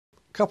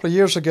couple of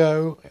years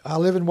ago, I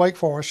live in Wake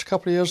Forest. A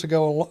couple of years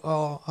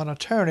ago, an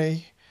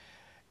attorney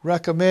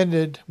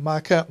recommended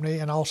my company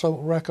and also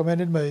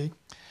recommended me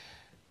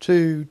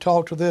to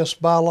talk to this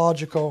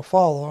biological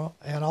father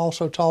and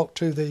also talk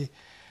to the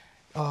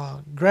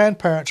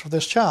grandparents of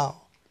this child.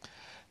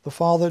 The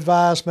father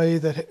advised me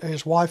that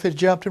his wife had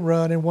jumped and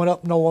run and went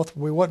up north.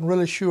 We wasn't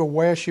really sure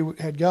where she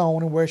had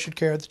gone and where she'd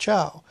carried the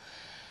child.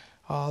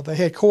 They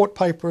had court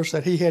papers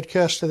that he had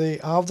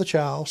custody of the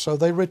child, so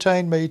they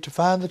retained me to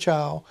find the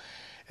child.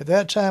 At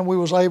that time, we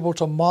was able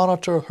to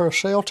monitor her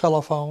cell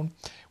telephone.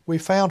 We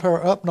found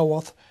her up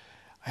north.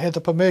 I had the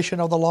permission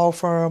of the law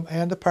firm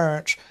and the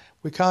parents.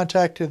 We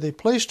contacted the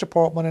police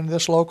department in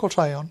this local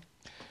town,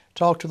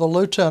 talked to the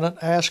lieutenant,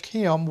 asked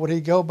him would he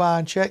go by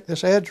and check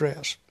this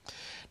address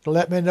to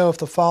let me know if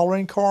the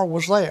following car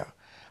was there.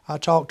 I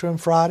talked to him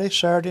Friday,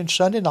 Saturday, and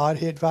Sunday night.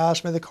 He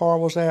advised me the car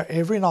was there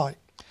every night.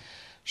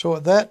 So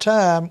at that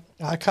time,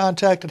 I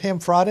contacted him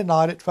Friday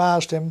night,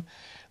 advised him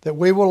that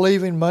we were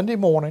leaving Monday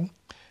morning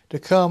to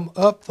come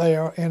up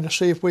there and to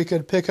see if we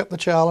could pick up the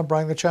child and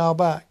bring the child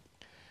back.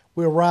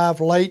 We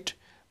arrived late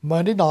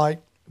Monday night,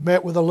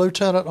 met with the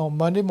lieutenant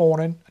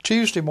on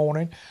Tuesday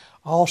morning,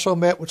 also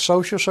met with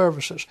social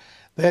services.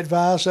 They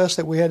advised us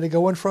that we had to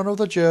go in front of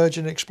the judge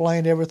and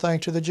explain everything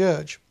to the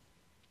judge.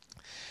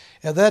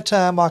 At that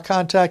time, I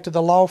contacted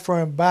the law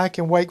firm back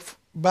in Wake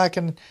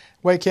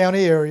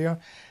County area,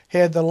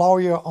 had the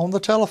lawyer on the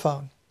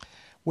telephone.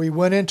 We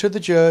went into the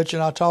judge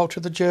and I talked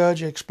to the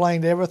judge,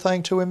 explained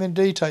everything to him in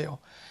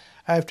detail.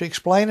 After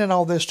explaining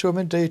all this to him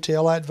in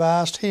detail, I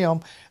advised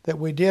him that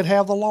we did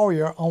have the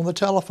lawyer on the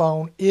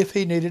telephone if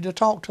he needed to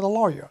talk to the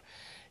lawyer.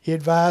 He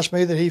advised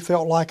me that he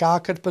felt like I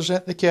could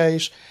present the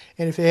case,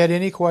 and if he had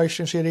any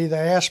questions, he'd either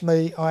ask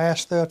me or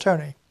ask the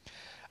attorney.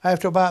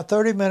 After about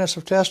 30 minutes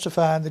of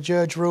testifying, the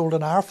judge ruled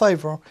in our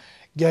favor,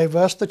 gave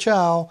us the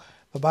child,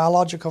 the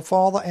biological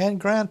father and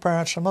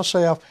grandparents and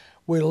myself.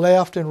 We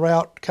left en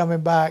route coming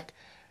back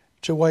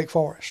to Wake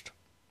Forest.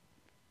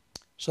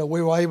 So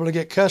we were able to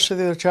get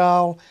custody of the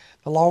child.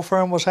 The law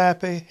firm was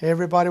happy.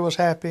 Everybody was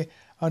happy.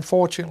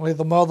 Unfortunately,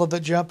 the mother that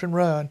jumped and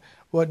run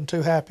wasn't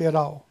too happy at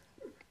all.